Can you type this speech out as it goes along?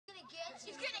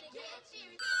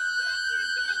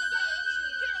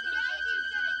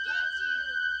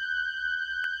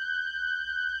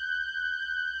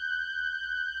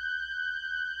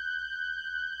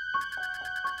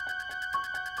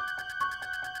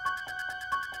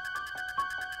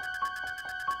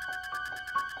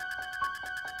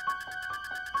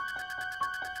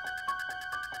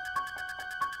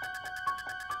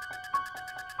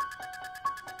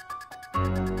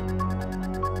Happy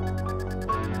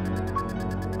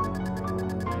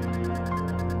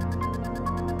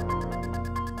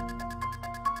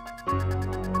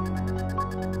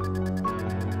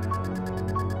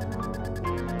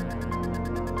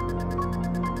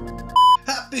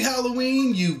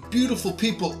Halloween, you beautiful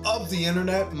people of the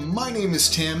internet. My name is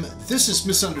Tim, this is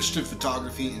Misunderstood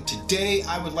Photography, and today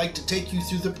I would like to take you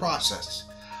through the process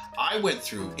I went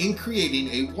through in creating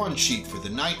a one-sheet for the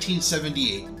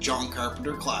 1978 John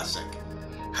Carpenter classic,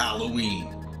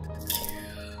 Halloween.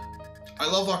 I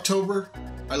love October,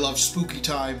 I love spooky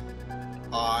time,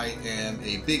 I am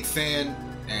a big fan,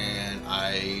 and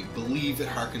I believe it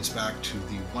harkens back to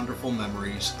the wonderful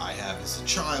memories I have as a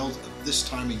child of this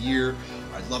time of year.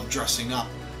 I loved dressing up,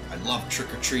 I loved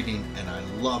trick-or-treating, and I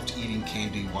loved eating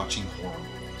candy, watching horror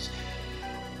movies.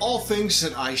 All things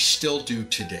that I still do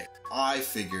today. I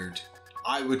figured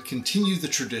I would continue the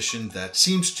tradition that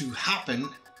seems to happen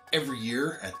every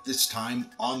year at this time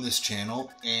on this channel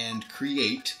and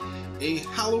create a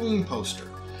Halloween poster.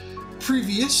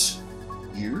 Previous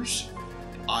years,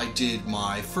 I did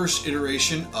my first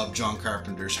iteration of John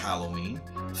Carpenter's Halloween,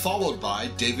 followed by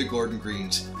David Gordon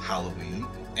Green's Halloween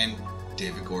and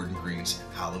David Gordon Green's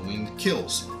Halloween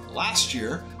Kills. Last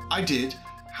year, I did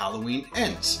Halloween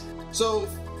Ends. So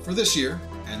for this year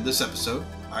and this episode,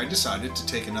 I decided to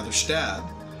take another stab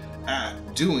at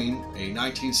doing a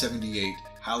 1978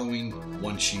 Halloween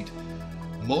one-sheet,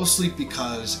 mostly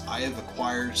because I have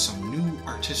acquired some new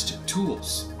artistic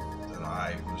tools that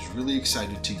I was really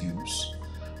excited to use.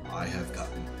 I have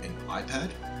gotten an iPad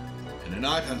and an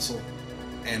iPencil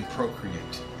and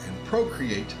Procreate. And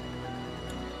Procreate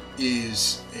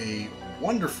is a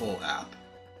wonderful app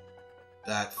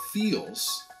that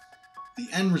feels, the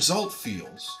end result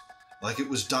feels like it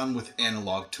was done with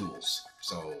analog tools.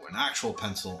 So an actual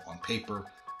pencil on paper,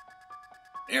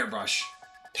 airbrush,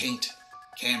 paint,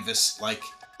 canvas, like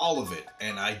all of it.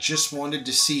 And I just wanted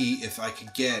to see if I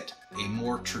could get a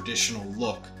more traditional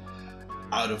look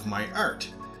out of my art.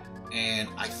 And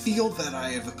I feel that I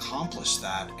have accomplished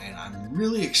that, and I'm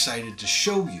really excited to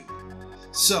show you.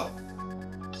 So,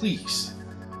 please,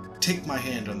 take my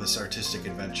hand on this artistic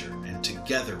adventure, and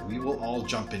together we will all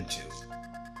jump into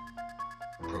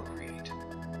Procreate.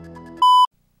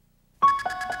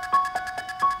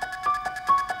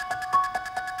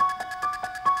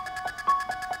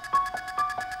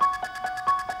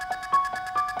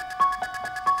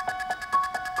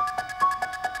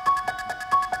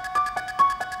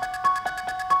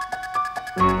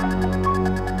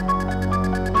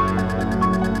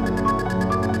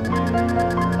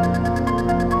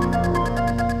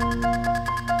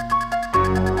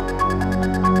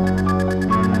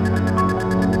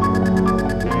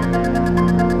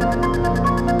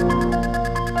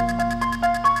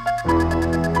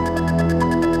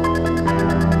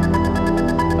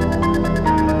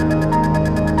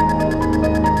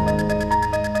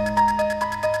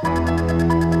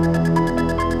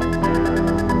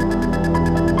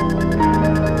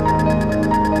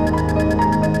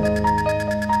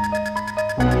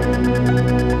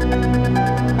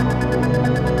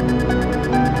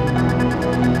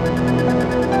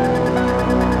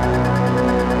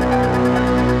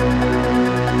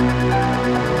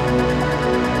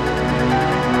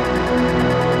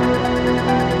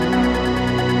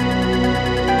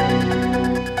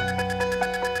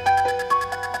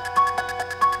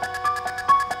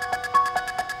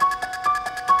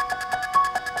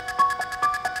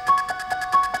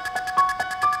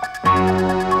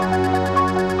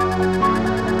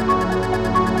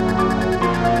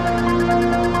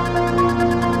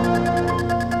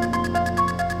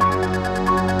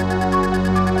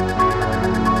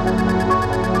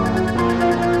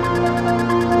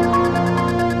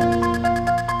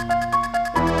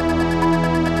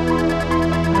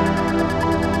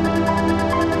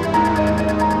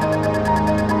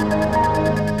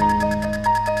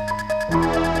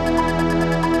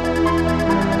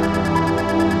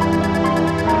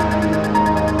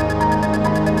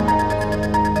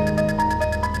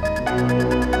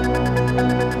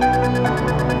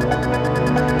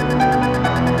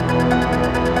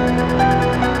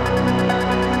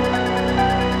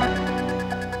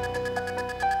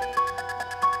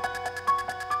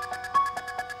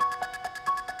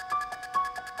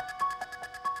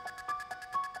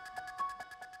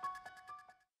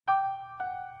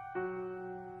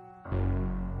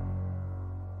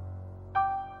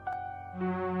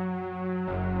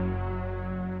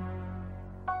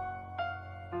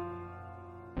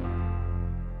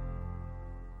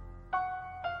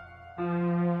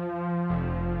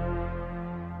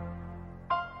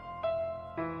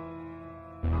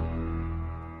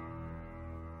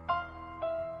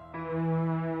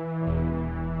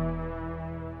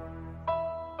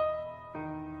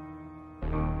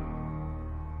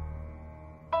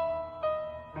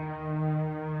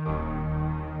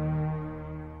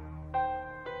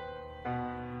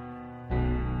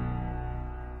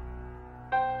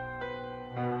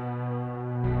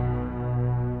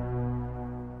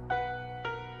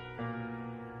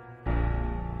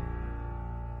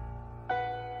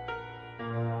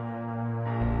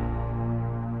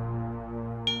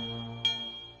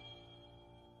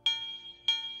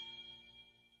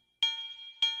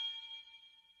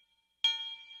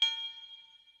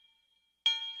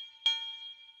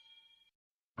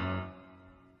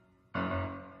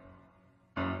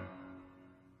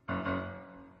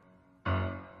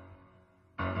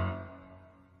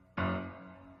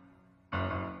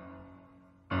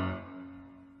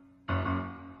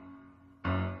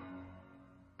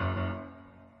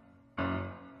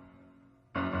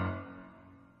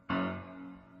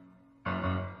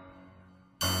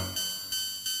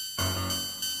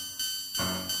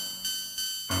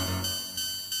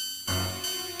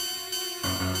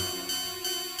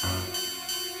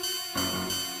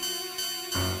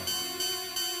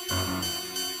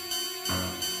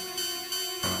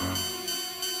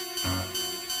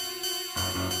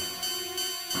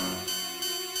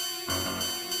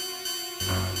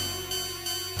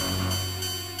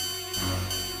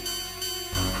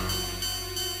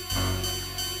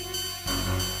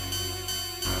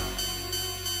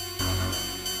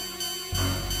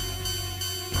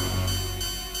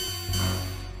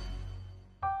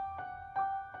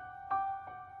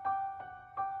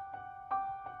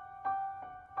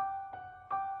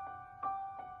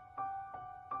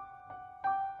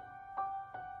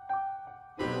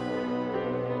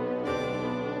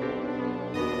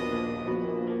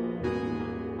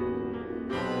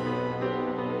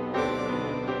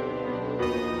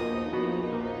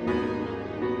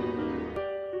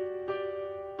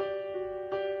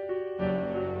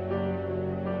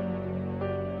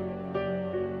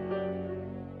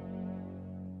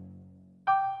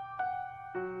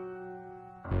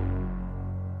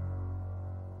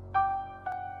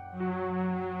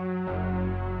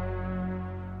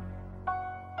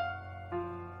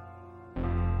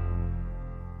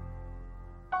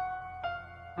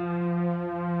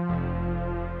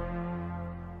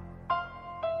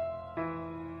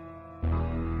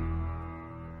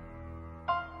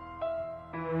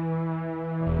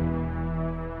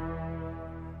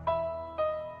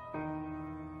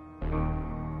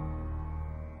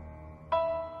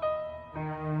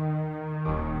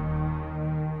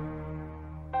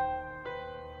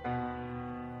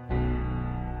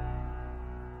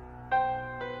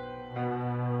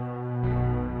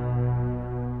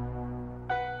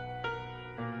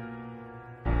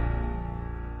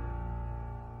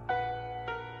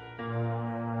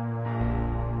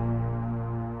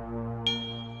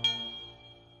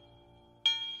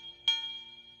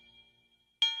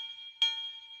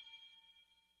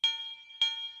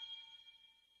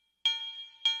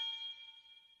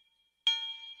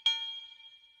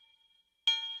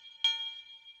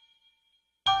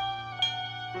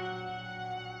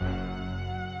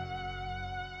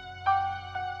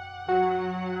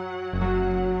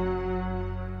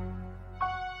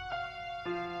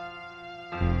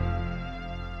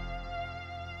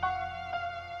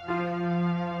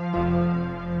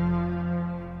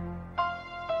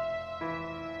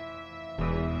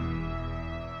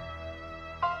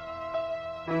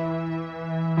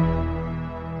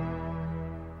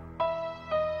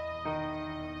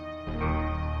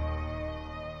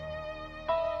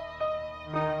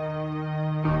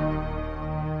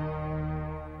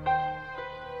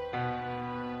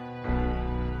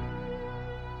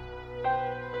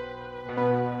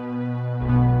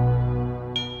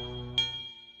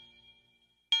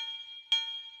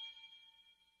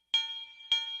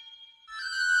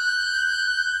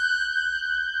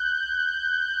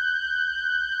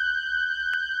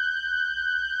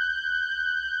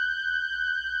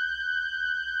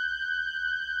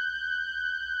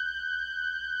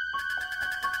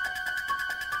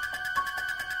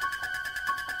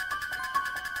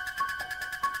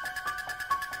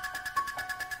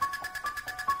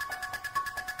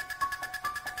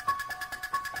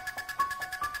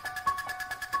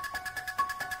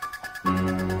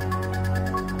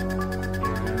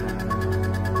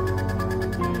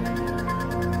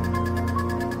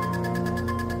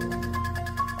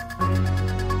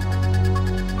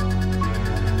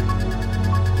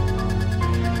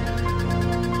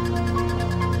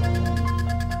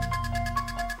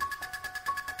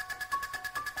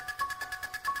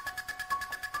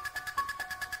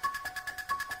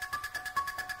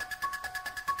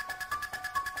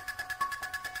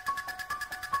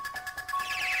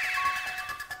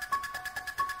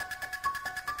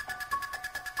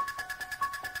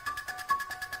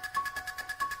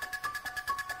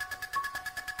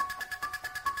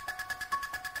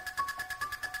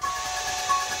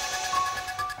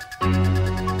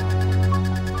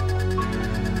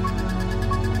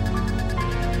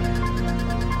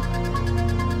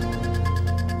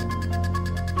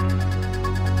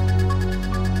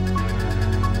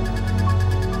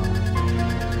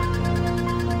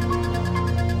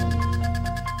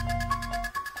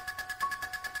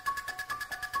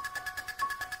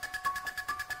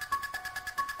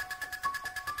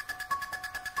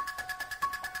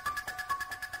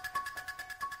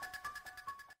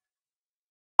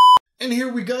 And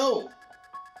here we go.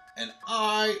 And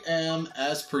I am,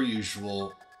 as per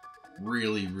usual,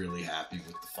 really, really happy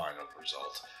with the final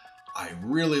result. I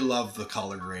really love the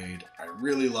color grade. I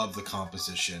really love the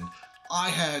composition. I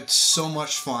had so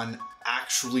much fun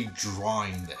actually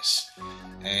drawing this.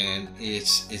 And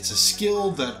it's a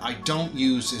skill that I don't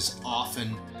use as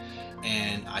often.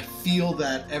 And I feel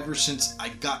that ever since I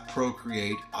got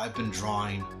Procreate, I've been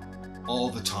drawing all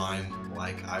the time,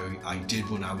 like I did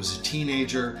when I was a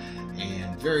teenager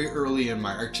and very early in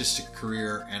my artistic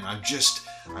career, and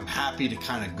I'm happy to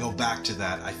kind of go back to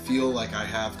that. I feel like I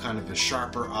have kind of a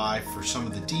sharper eye for some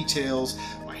of the details.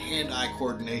 My hand-eye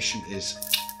coordination is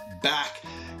back,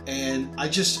 and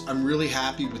I'm really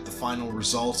happy with the final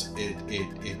result.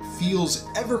 It feels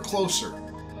ever closer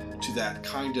to that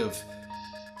kind of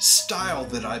style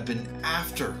that I've been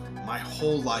after my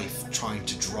whole life, trying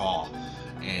to draw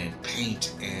and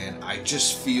paint, and I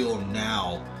just feel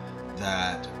now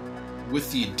that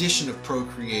with the addition of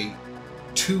Procreate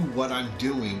to what I'm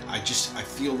doing, I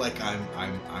feel like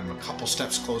I'm a couple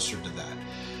steps closer to that.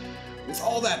 With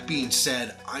all that being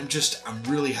said, I'm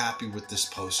really happy with this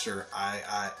poster.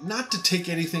 I not to take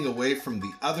anything away from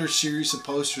the other series of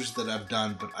posters that I've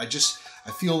done, but I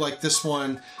feel like this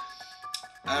one,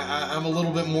 I'm a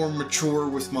little bit more mature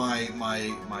with my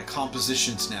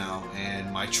compositions now,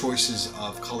 and my choices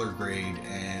of color grade,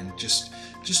 and just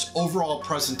overall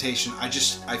presentation. I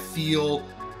feel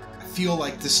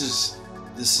like this is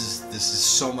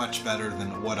so much better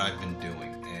than what I've been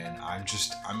doing, and I'm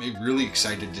really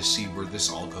excited to see where this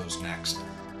all goes next.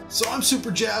 So I'm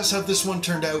super jazzed how this one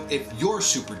turned out. If you're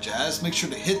super jazzed, make sure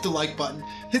to hit the like button,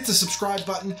 hit the subscribe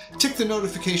button, tick the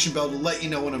notification bell to let you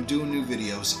know when I'm doing new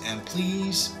videos, and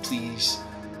please, please,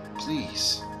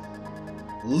 please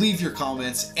leave your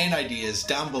comments and ideas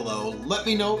down below. Let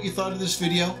me know what you thought of this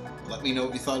video. Let me know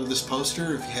what you thought of this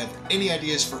poster. If you have any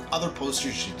ideas for other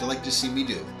posters you'd like to see me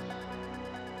do,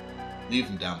 leave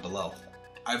them down below.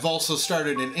 I've also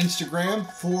started an Instagram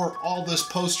for all this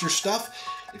poster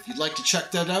stuff. If you'd like to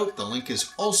check that out, the link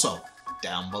is also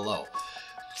down below.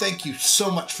 Thank you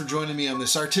so much for joining me on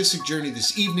this artistic journey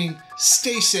this evening.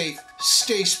 Stay safe,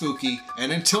 stay spooky,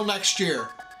 and until next year,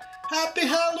 Happy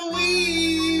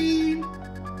Halloween!